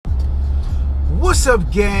What's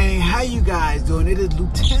up, gang? How you guys doing? It is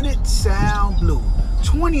Lieutenant Sound Blue,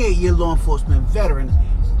 28-year law enforcement veteran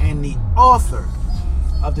and the author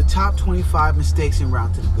of the top 25 mistakes en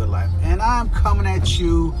route to the good life. And I'm coming at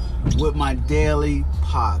you with my daily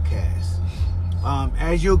podcast.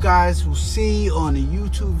 As you guys will see on the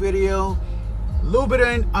YouTube video, a little bit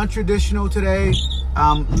untraditional today.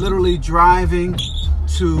 I'm literally driving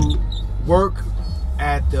to work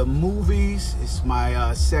at the movies. It's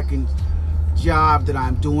my second job that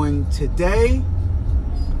I'm doing today,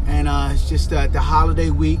 and it's just the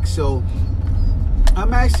holiday week, so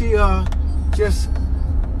I'm actually just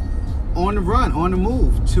on the run, on the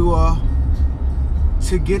move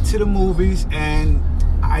to get to the movies, and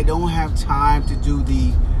I don't have time to do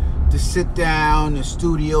the sit down, the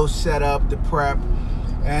studio setup, the prep,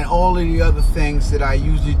 and all of the other things that I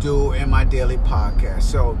usually do in my daily podcast.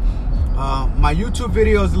 So my YouTube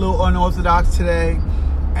video is a little unorthodox today,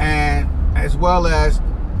 and as well as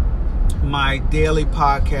my daily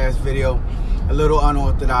podcast video, a little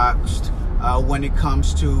unorthodox when it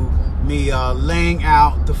comes to me laying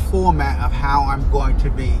out the format of how I'm going to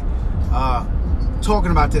be talking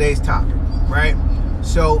about today's topic, right?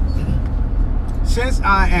 So since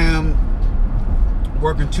I am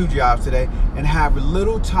working two jobs today and have a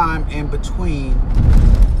little time in between,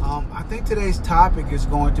 I think today's topic is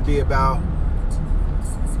going to be about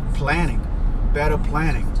planning, better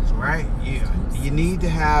planning, right? You need to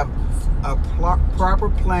have a proper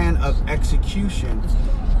plan of execution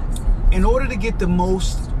in order to get the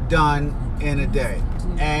most done in a day.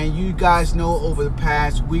 And you guys know, over the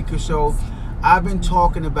past week or so, I've been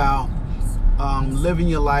talking about living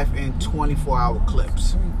your life in 24-hour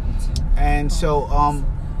clips. And so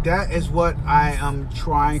that is what I am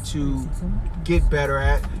trying to get better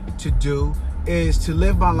at, to do, is to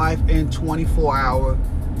live my life in 24-hour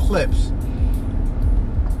clips.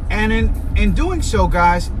 And in doing so,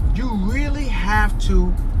 guys, you really have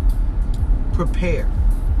to prepare,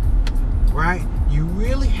 right? You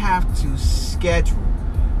really have to schedule.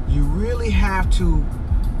 You really have to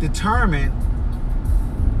determine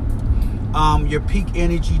your peak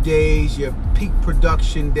energy days, your peak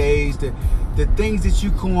production days, the things that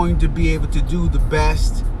you're going to be able to do the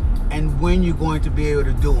best, and when you're going to be able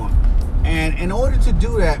to do them. And in order to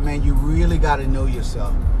do that, man, you really got to know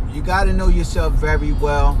yourself. You got to know yourself very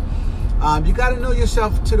well. You got to know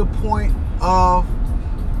yourself to the point of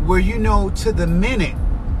where you know to the minute,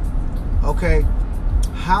 okay,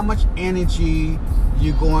 how much energy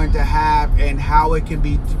you're going to have and how it can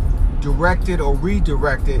be directed or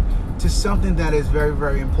redirected to something that is very,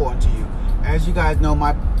 very important to you. As you guys know,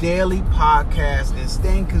 my daily podcast and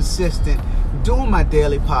staying consistent doing my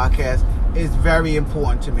daily podcast is very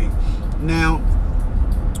important to me. Now,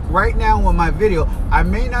 right now on my video, I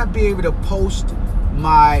may not be able to post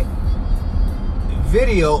my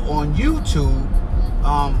video on YouTube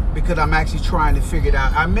because I'm actually trying to figure it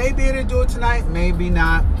out. I may be able to do it tonight, maybe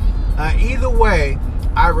not. Either way,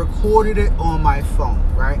 I recorded it on my phone,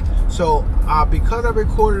 right? So because I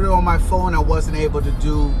recorded it on my phone, I wasn't able to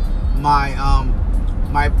do my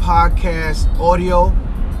my podcast audio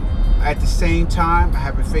at the same time. I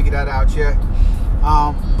haven't figured that out yet.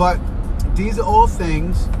 But these are all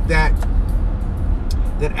things that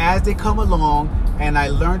as they come along and I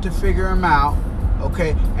learn to figure them out,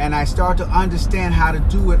 okay, and I start to understand how to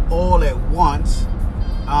do it all at once,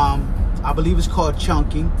 I believe it's called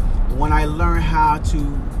chunking. When I learn how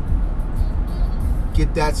to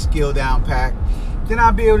get that skill down pat, then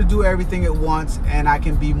I'll be able to do everything at once and I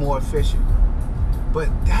can be more efficient. But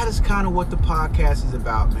that is kind of what the podcast is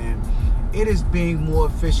about, man. It is being more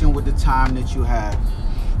efficient with the time that you have.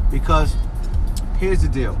 Because here's the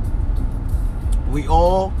deal. We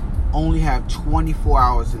all only have 24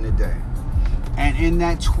 hours in a day. And in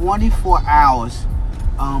that 24 hours,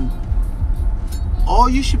 all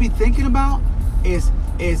you should be thinking about is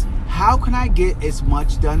how can I get as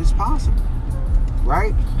much done as possible,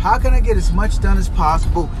 right? How can I get as much done as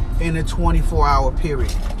possible in a 24-hour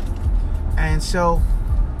period? And so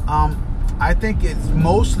I think it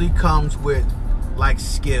mostly comes with like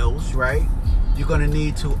skills, right? You're going to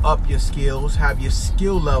need to up your skills, have your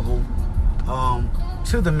skill level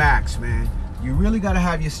to the max, man. You really got to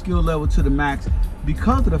have your skill level to the max,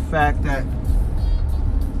 because of the fact that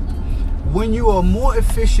when you are more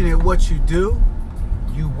efficient at what you do,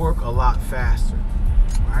 you work a lot faster,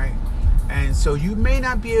 right? And so you may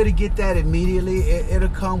not be able to get that immediately. It'll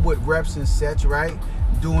come with reps and sets, right?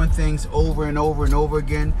 Doing things over and over and over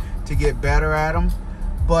again to get better at them.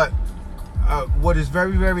 But what is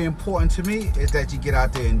very, very important to me is that you get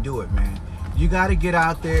out there and do it, man. You got to get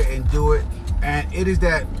out there and do it. And it is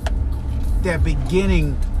that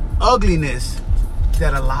beginning ugliness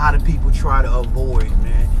that a lot of people try to avoid,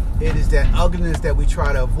 man. It is that ugliness that we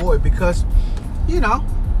try to avoid because, we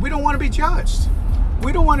don't want to be judged.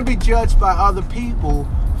 We don't want to be judged by other people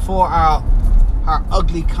for our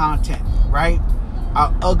ugly content, right?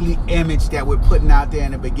 Our ugly image that we're putting out there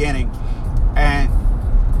in the beginning. And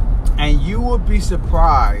you would be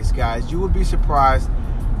surprised, guys. You would be surprised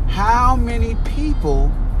how many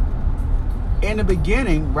people in the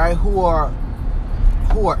beginning, right, who are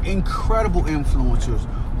incredible influencers,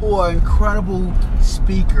 who are incredible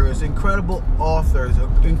speakers, incredible authors,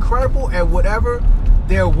 incredible at whatever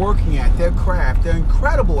they're working at, their craft. They're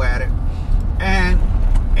incredible at it. And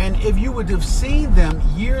if you would have seen them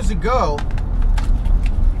years ago,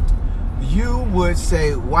 you would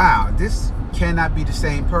say, wow, this cannot be the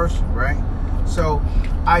same person, right? So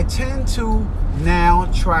I tend to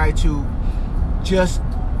now try to just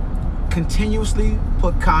continuously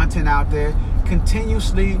put content out there,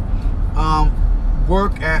 continuously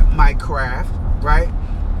work at my craft, right?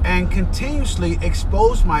 And continuously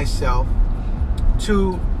expose myself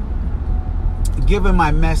to giving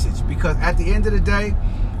my message, because at the end of the day,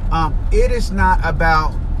 it is not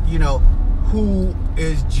about, who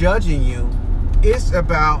is judging you. It's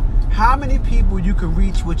about how many people you can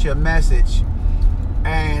reach with your message.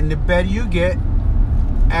 And the better you get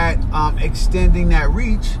at extending that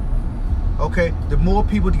reach, okay, the more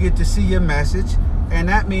people get to see your message. And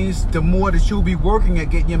that means the more that you'll be working at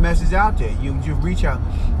getting your message out there. You reach out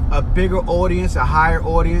a bigger audience, a higher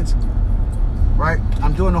audience, right?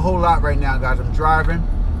 I'm doing a whole lot right now, guys. I'm driving.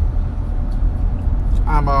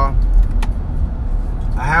 I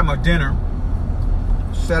have my dinner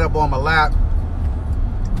set up on my lap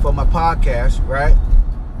for my podcast, right?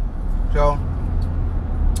 So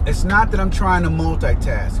it's not that I'm trying to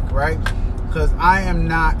multitask, right? Because I am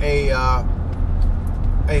not a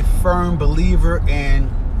firm believer in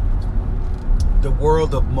the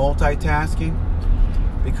world of multitasking,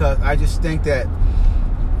 because I just think that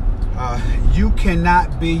you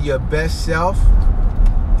cannot be your best self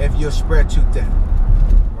if you're spread too thin,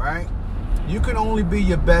 right? You can only be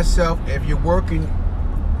your best self if you're working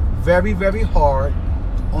very, very hard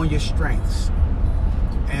on your strengths.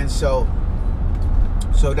 And so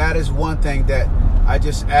that is one thing that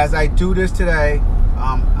as I do this today,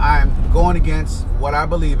 I'm going against what I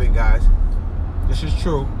believe in, guys. This is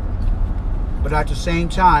true. But at the same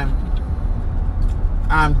time,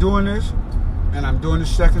 I'm doing this, and I'm doing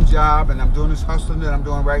this second job, and I'm doing this hustling that I'm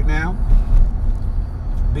doing right now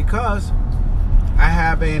because I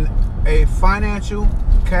have a financial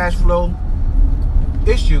cash flow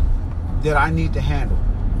issue that I need to handle.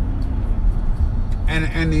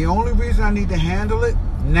 And the only reason I need to handle it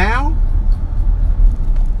now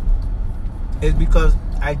is because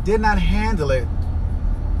I did not handle it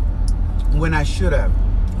when I should have,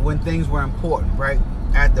 when things were important, right?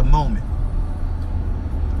 At the moment.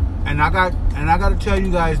 And I got to tell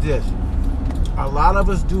you guys this. A lot of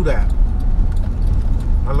us do that.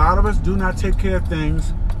 A lot of us do not take care of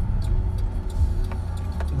things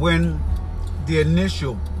when the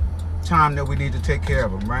initial time that we need to take care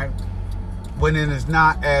of them, right? When it is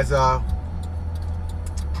not as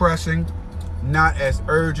pressing, not as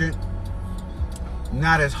urgent,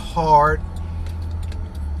 not as hard.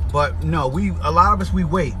 But no, a lot of us, we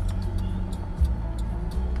wait.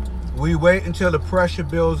 We wait until the pressure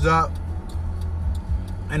builds up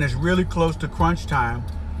and it's really close to crunch time.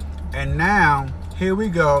 And now, here we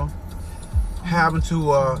go, having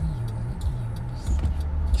to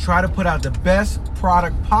try to put out the best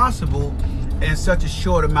product possible in such a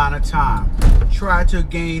short amount of time. Try to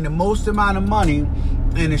gain the most amount of money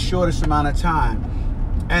in the shortest amount of time.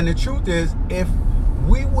 And the truth is, if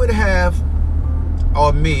we would have,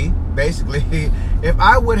 or me, basically, if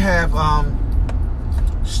I would have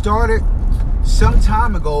started some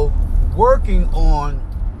time ago working on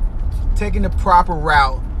taking the proper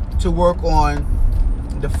route to work on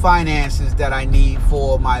the finances that I need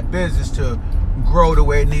for my business to grow the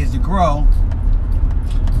way it needs to grow,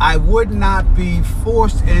 I would not be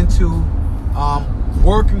forced into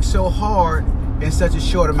working so hard in such a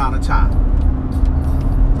short amount of time.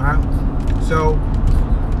 All right? So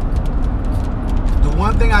the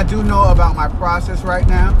one thing I do know about my process right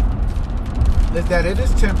now is that it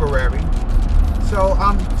is temporary. So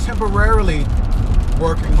I'm temporarily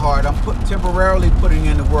working hard. I'm temporarily putting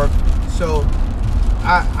in the work. So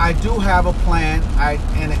I do have a plan. I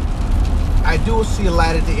do see a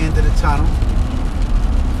light at the end of the tunnel,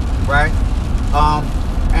 right?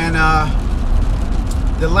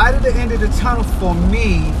 The light at the end of the tunnel for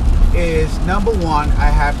me is, number one, I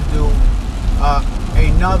have to do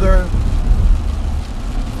another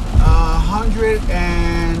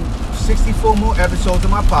 160 64 more episodes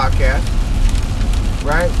of my podcast,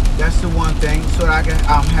 right? That's the one thing, so that I can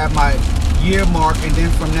have my year mark, and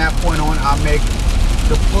then from that point on, I'll make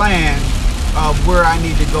the plan of where I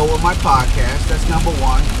need to go with my podcast. That's number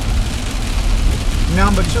one.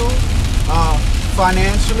 Number two,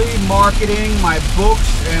 financially, marketing, my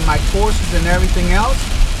books and my courses and everything else.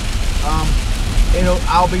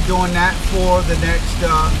 I'll be doing that for the next,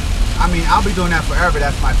 I'll be doing that forever.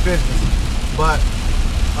 That's my business. But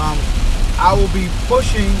I will be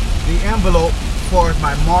pushing the envelope as far as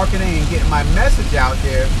my marketing and getting my message out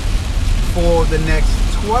there for the next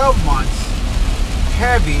 12 months,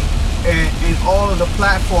 heavy in all of the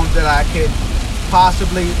platforms that I could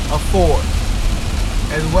possibly afford,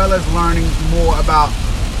 as well as learning more about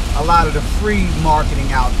a lot of the free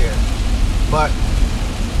marketing out there. But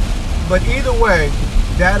either way,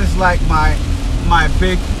 that is like my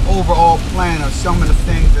big overall plan of some of the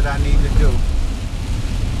things that I need to do.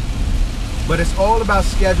 But it's all about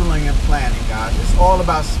scheduling and planning, guys. It's all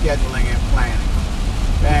about scheduling and planning.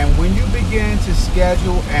 And when you begin to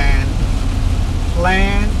schedule and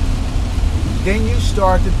plan, then you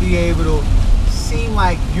start to be able to seem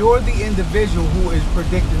like you're the individual who is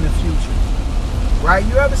predicting the future, right?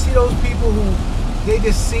 You ever see those people who they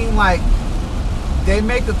just seem like they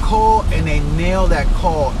make a call and they nail that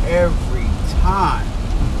call every time,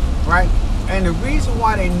 right? And the reason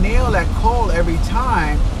why they nail that call every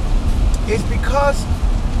time is because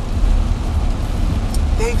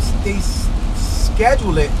they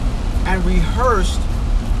schedule it and rehearsed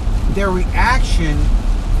their reaction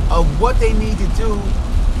of what they need to do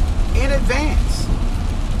in advance.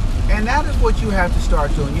 And that is what you have to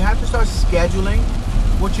start doing. You have to start scheduling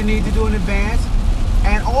what you need to do in advance,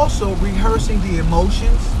 and also rehearsing the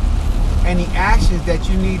emotions and the actions that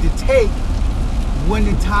you need to take when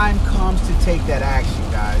the time comes to take that action,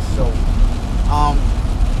 guys. So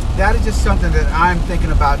that is just something that I'm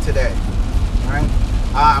thinking about today, right?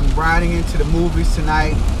 I'm riding into the movies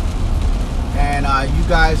tonight, and you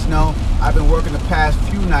guys know I've been working the past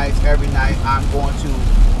few nights. Every night I'm going to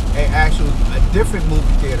a different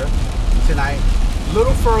movie theater tonight, a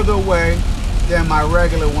little further away than my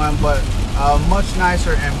regular one, but a much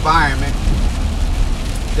nicer environment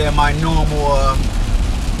than my normal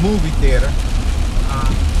movie theater,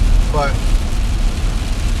 but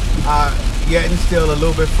yet and still a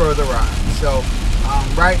little bit further on. So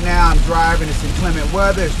right now I'm driving. It's inclement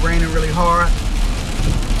weather. It's raining really hard.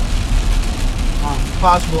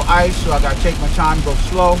 Possible ice, so I gotta take my time, go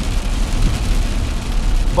slow.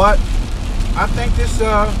 But I think this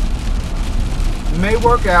may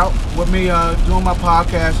work out with me doing my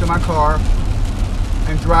podcast in my car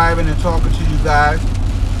and driving and talking to you guys.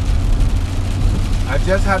 I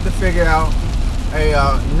just have to figure out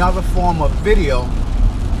another form of video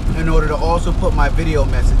in order to also put my video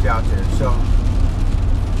message out there. So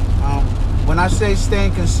when I say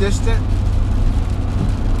staying consistent,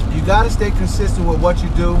 you got to stay consistent with what you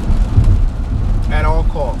do at all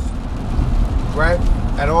costs, right?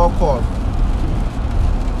 At all costs.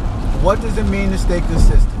 What does it mean to stay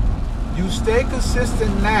consistent? You stay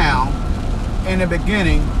consistent now in the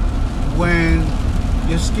beginning when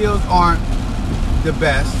your skills aren't the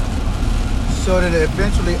best, so that it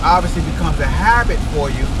eventually obviously becomes a habit for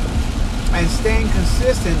you. And staying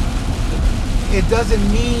consistent, it doesn't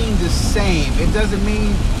mean the same. It doesn't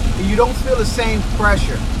mean you don't feel the same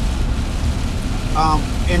pressure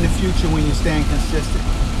in the future when you're staying consistent,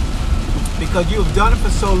 because you've done it for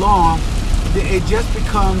so long. It just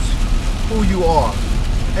becomes who you are,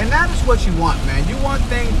 and that is what you want, man. You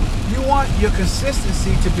want your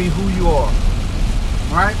consistency to be who you are,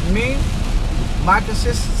 right? Me, my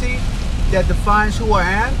consistency that defines who I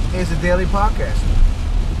am is a daily podcast,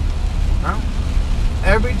 right?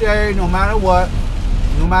 Every day, no matter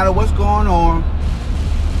what's going on,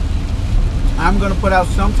 I'm going to put out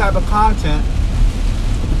some type of content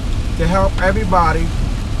to help everybody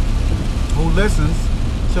who listens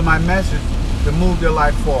to my message to move their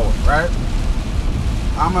life forward, right?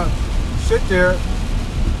 I'm going to sit there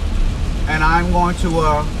and I'm going to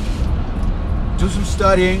do some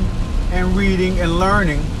studying and reading and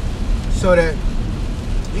learning, so that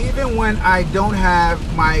even when I don't have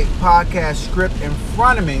my podcast script in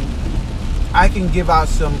front of me, I can give out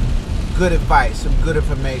some good advice, some good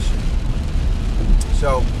information.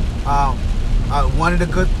 So one of the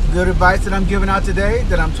good advice that I'm giving out today,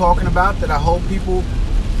 that I'm talking about, that I hope people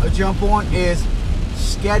jump on, is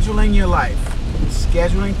scheduling your life.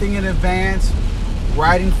 Scheduling things in advance,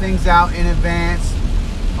 writing things out in advance.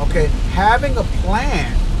 Okay, having a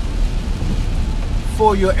plan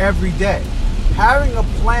for your everyday. Having a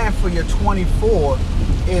plan for your 24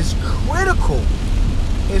 is critical.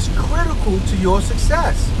 It's critical critical to your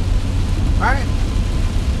success, right?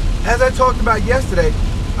 As I talked about yesterday,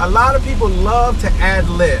 a lot of people love to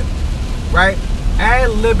ad-lib, right?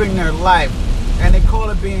 Ad-libbing their life, and they call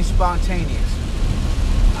it being spontaneous.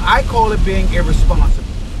 I call it being irresponsible.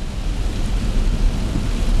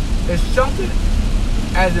 It's something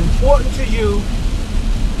as important to you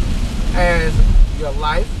as your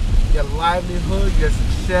life, your livelihood, your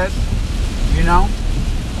success, you know,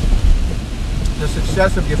 the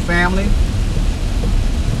success of your family.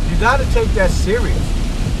 You got to take that serious.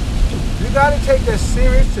 You got to take that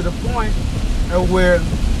serious to the point of where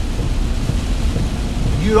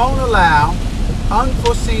you don't allow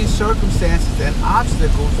unforeseen circumstances and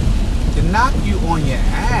obstacles to knock you on your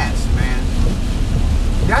ass, man.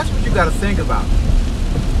 That's what you got to think about.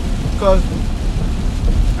 Because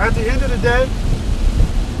at the end of the day,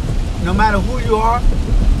 no matter who you are,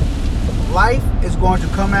 life is going to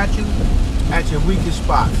come at you at your weakest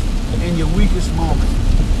spots, in your weakest moments.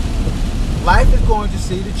 Life is going to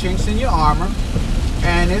see the chinks in your armor,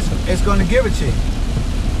 and it's going to give it to you.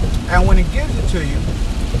 And when it gives it to you,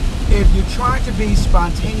 if you're trying to be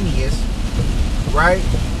spontaneous, right?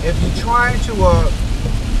 If you're trying to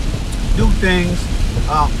do things,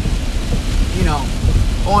 you know,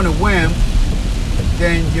 on a whim,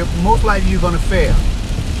 then you're most likely you're going to fail.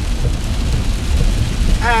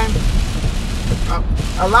 And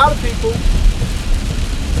a lot of people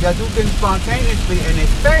that do things spontaneously and they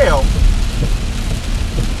fail,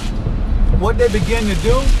 what they begin to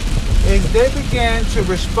do is they begin to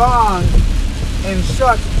respond in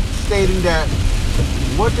such, stating that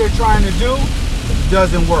what they're trying to do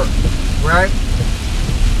doesn't work, right?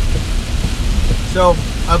 So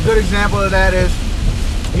a good example of that is,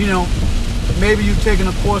 you know, maybe you've taken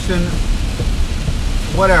a course in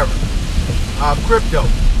whatever, crypto,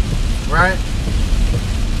 right?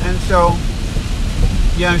 And so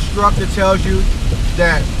your instructor tells you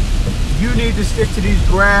that you need to stick to these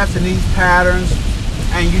graphs and these patterns,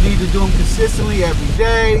 and you need to do them consistently every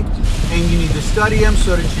day, and you need to study them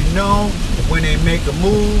so that you know when they make a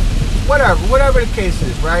move, whatever the case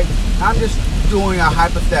is, right? I'm just doing a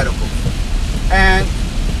hypothetical. And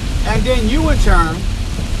then you in turn,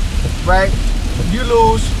 right, you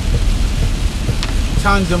lose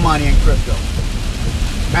tons of money in crypto.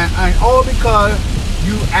 And all because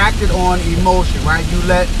you acted on emotion, right? You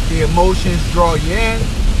let the emotions draw you in.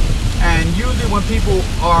 And usually when people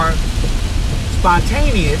are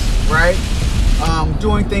spontaneous, right,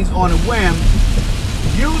 doing things on a whim,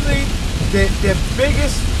 usually they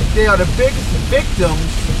are the biggest victims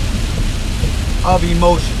of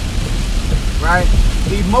emotion, right?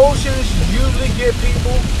 Emotions usually get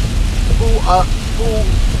people who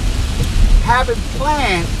haven't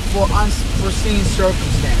planned for unforeseen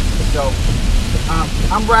circumstances. So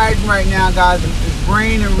I'm riding right now, guys. It's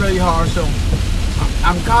raining really hard, so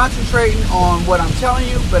I'm concentrating on what I'm telling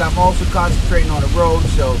you, but I'm also concentrating on the road.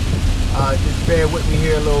 So just bear with me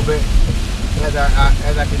here a little bit as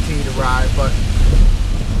I continue to ride.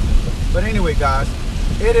 But anyway, guys,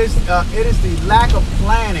 it is the lack of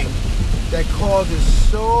planning that causes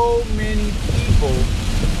so many people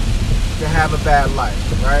to have a bad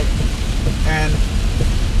life, right? And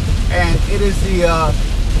it is the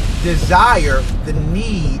desire, the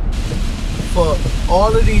need for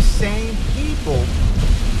all of these same people,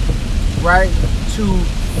 right, to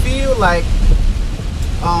feel like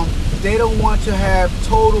they don't want to have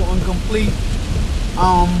total and complete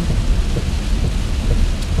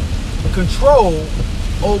control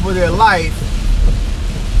over their life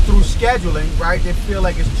through scheduling, right? They feel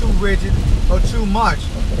like it's too rigid or too much.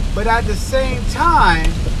 But at the same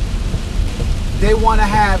time, they want to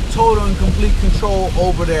have total and complete control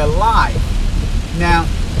over their life. Now,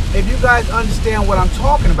 if you guys understand what I'm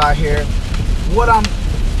talking about here, what I'm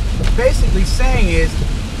basically saying is,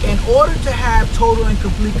 in order to have total and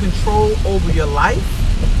complete control over your life,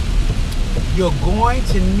 you're going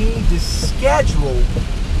to need to schedule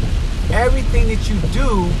everything that you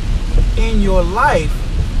do in your life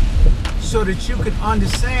so that you can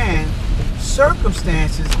understand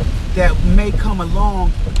circumstances that may come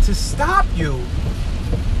along to stop you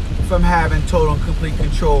from having total and complete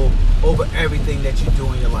control over everything that you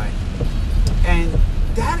do in your life. And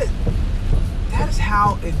that is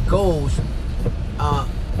how it goes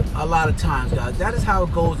a lot of times, guys. That is how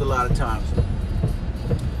it goes a lot of times.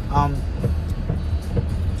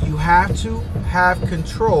 You have to have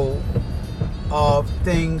control of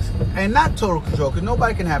things, and not total control, because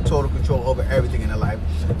nobody can have total control over everything in their life,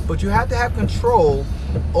 but you have to have control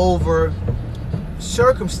over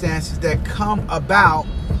circumstances that come about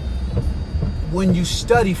when you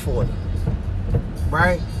study for them,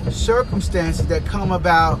 right? Circumstances that come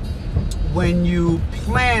about when you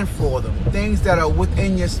plan for them, things that are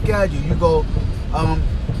within your schedule. You go,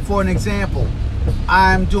 for an example,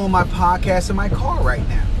 I'm doing my podcast in my car right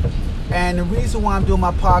now. And the reason why I'm doing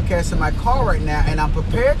my podcast in my car right now, and I'm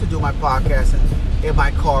prepared to do my podcast in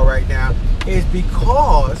my car right now, is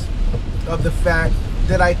because of the fact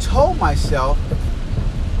that I told myself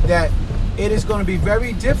that it is going to be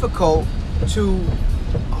very difficult to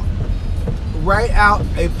write out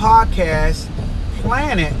a podcast,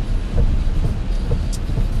 plan it,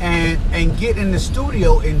 and get in the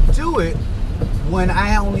studio and do it when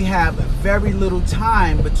I only have very little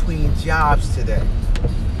time between jobs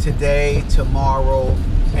today, tomorrow,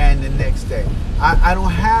 and the next day. I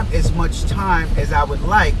don't have as much time as I would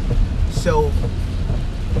like. So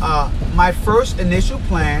my first initial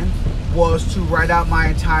plan was to write out my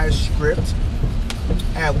entire script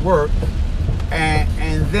at work,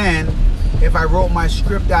 and then if I wrote my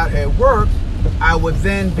script out at work, I would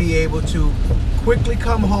then be able to quickly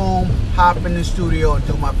come home, hop in the studio, and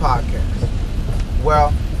do my podcast.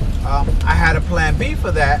 Well, I had a plan B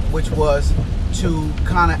for that, which was to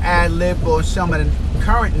kind of ad-lib on some of the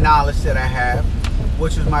current knowledge that I have,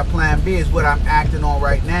 which is my plan B, is what I'm acting on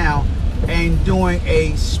right now, and doing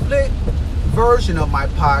a split version of my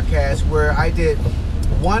podcast where I did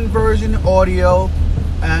one version audio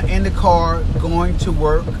in the car going to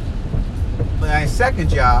work, my second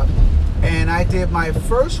job, and I did my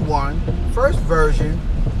first version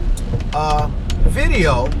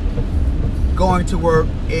video going to work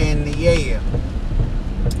in the AM.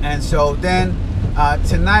 And so then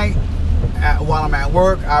tonight, while I'm at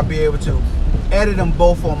work, I'll be able to edit them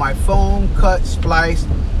both on my phone, cut, splice,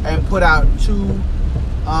 and put out 2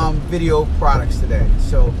 video products today.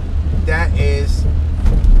 So that is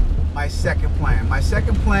my second plan. My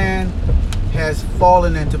second plan has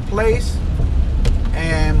fallen into place,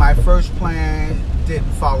 and my first plan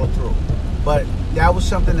didn't follow through. But that was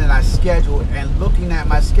something that I scheduled, and looking at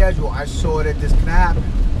my schedule, I saw that this can happen.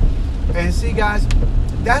 And see, guys,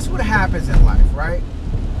 that's what happens in life, right?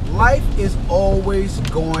 Life is always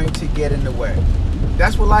going to get in the way.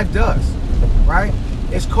 That's what life does, right?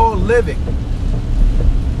 It's called living.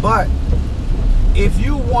 But if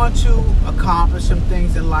you want to accomplish some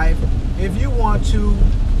things in life, if you want to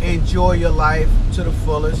enjoy your life to the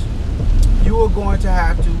fullest, you are going to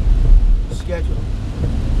have to schedule,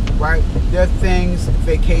 right? There are things,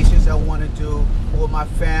 vacations I want to do with my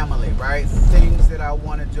family, right? Things that I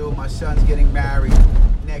want to do. My son's getting married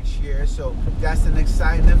next year, so that's an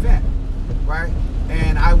exciting event, right?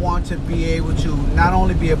 And I want to be able to not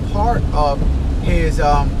only be a part of his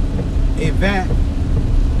event,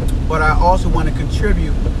 but I also want to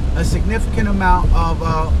contribute a significant amount of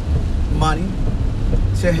money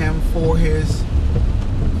to him for his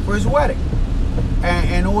wedding. And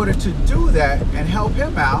in order to do that and help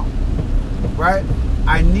him out, right,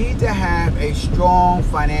 I need to have a strong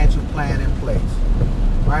financial plan in place,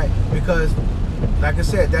 right? Because, like I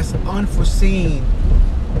said, that's unforeseen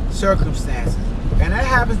circumstances. And that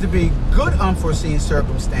happens to be good unforeseen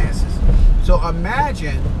circumstances. So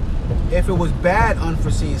imagine if it was bad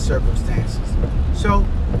unforeseen circumstances. So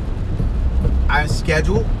I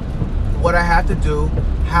schedule what I have to do,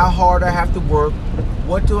 how hard I have to work,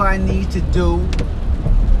 what do I need to do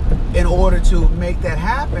in order to make that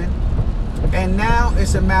happen. And now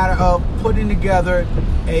it's a matter of putting together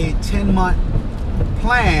a 10-month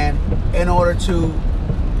plan in order to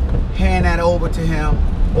hand that over to him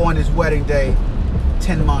on his wedding day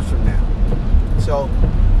 10 months from now. So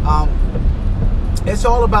it's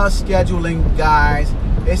all about scheduling, guys.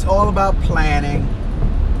 It's all about planning,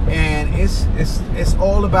 and it's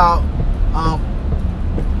all about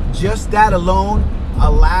just that alone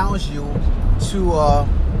allows you to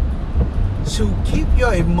keep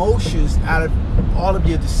your emotions out of all of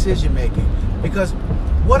your decision making. Because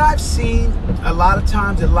what I've seen a lot of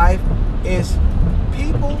times in life is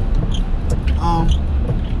people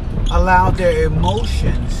allow their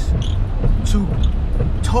emotions to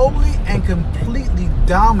totally and completely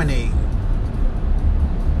dominate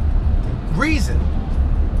reason.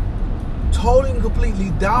 Totally and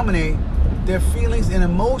completely dominate their feelings and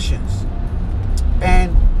emotions.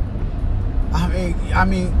 And I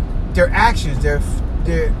mean their actions, their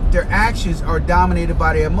actions are dominated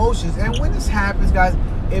by their emotions. And when this happens, guys,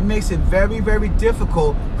 it makes it very, very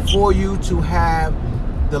difficult for you to have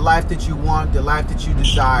the life that you want, the life that you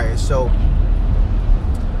desire. So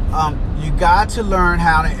you got to learn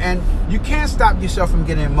how to, and you can't stop yourself from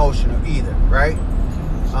getting emotional either, right?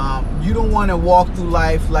 You don't want to walk through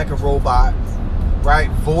life like a robot, right?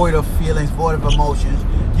 Void of feelings, void of emotions.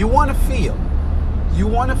 You want to feel. You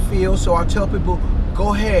want to feel. So I tell people,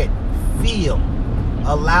 go ahead, feel.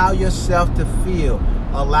 Allow yourself to feel.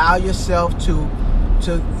 Allow yourself to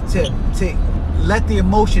let the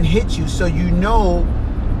emotion hit you, so you know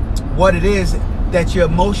what it is that your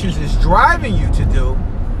emotions is driving you to do.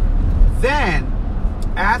 Then,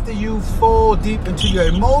 after you fall deep into your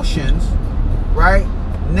emotions, right,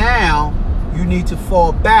 now you need to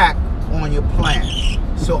fall back on your plan.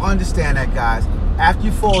 So understand that, guys. After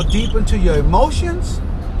you fall deep into your emotions,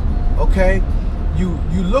 okay, you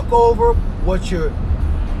look over what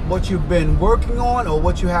you've been working on or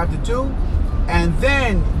what you have to do, and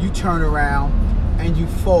then you turn around and you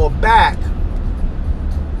fall back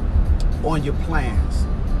on your plans.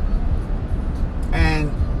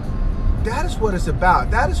 And that is what it's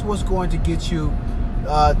about. That is what's going to get you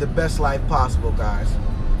the best life possible, guys.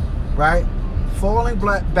 Right? Falling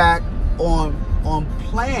back on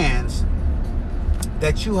plans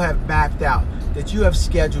that you have mapped out, that you have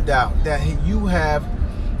scheduled out, that you have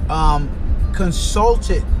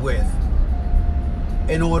consulted with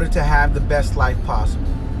in order to have the best life possible.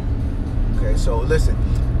 Okay, so listen,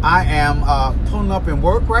 I am pulling up in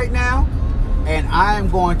work right now, and I am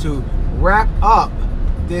going to wrap up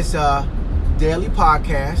this daily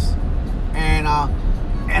podcast, and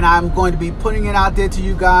I'm going to be putting it out there to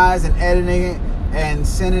you guys and editing it and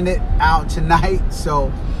sending it out tonight.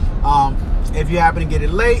 So if you happen to get it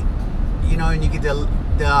late, you know, and you get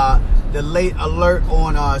the late alert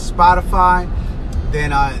on Spotify, then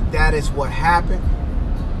that is what happened.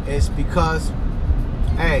 It's because,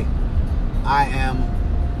 hey, I am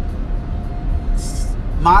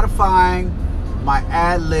modifying my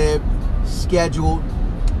ad-lib scheduled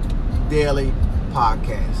daily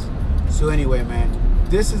podcast. So anyway, man,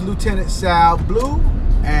 this is Lieutenant Sal Blue,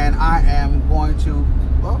 and I am going to,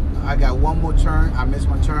 oh, I got one more turn. I missed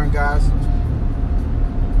my turn, guys.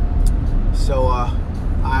 So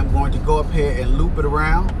I'm going to go up here and loop it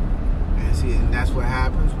around, and see, and that's what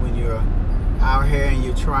happens when you're out here and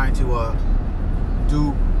you're trying to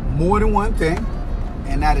do more than one thing.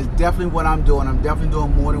 And that is definitely what I'm doing. I'm definitely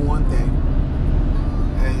doing more than one thing.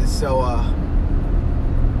 And so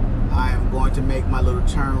I am going to make my little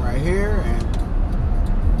turn right here, and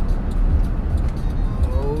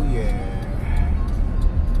oh yeah,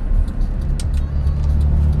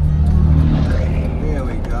 there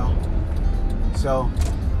we go. So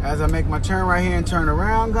as I make my turn right here and turn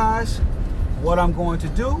around, guys, what I'm going to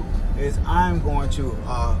do is I'm going to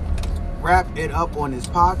wrap it up on this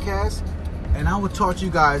podcast, and I will talk to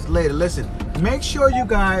you guys later. Listen, make sure you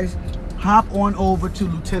guys hop on over to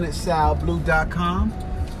lieutenantsalblue.com,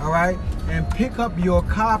 all right, and pick up your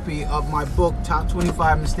copy of my book, Top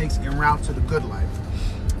 25 Mistakes En Route to the Good Life,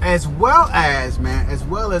 as well as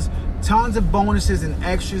tons of bonuses and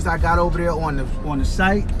extras I got over there on the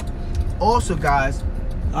site. Also, guys,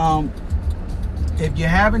 if you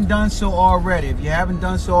haven't done so already,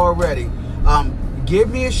 give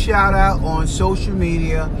me a shout out on social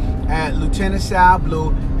media at Lieutenant Sal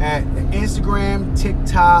Blue, at Instagram,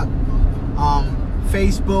 TikTok,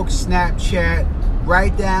 Facebook, Snapchat,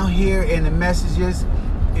 right down here in the messages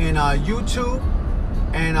in YouTube,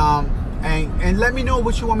 and let me know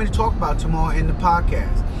what you want me to talk about tomorrow in the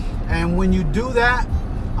podcast. And when you do that,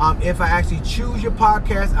 if I actually choose your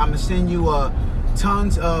podcast, I'm gonna send you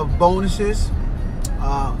tons of bonuses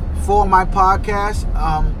for my podcast,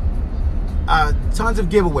 tons of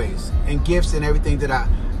giveaways and gifts and everything that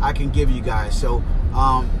I can give you guys. So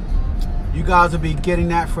you guys will be getting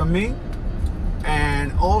that from me.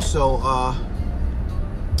 And also,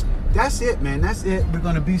 that's it, man. That's it. We're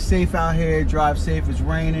going to be safe out here, drive safe. It's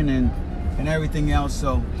raining and everything else.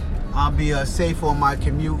 So I'll be safe on my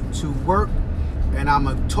commute to work. And I'm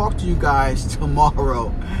going to talk to you guys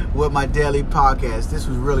tomorrow with my daily podcast. This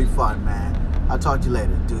was really fun, man. I'll talk to you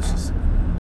later. Deuces.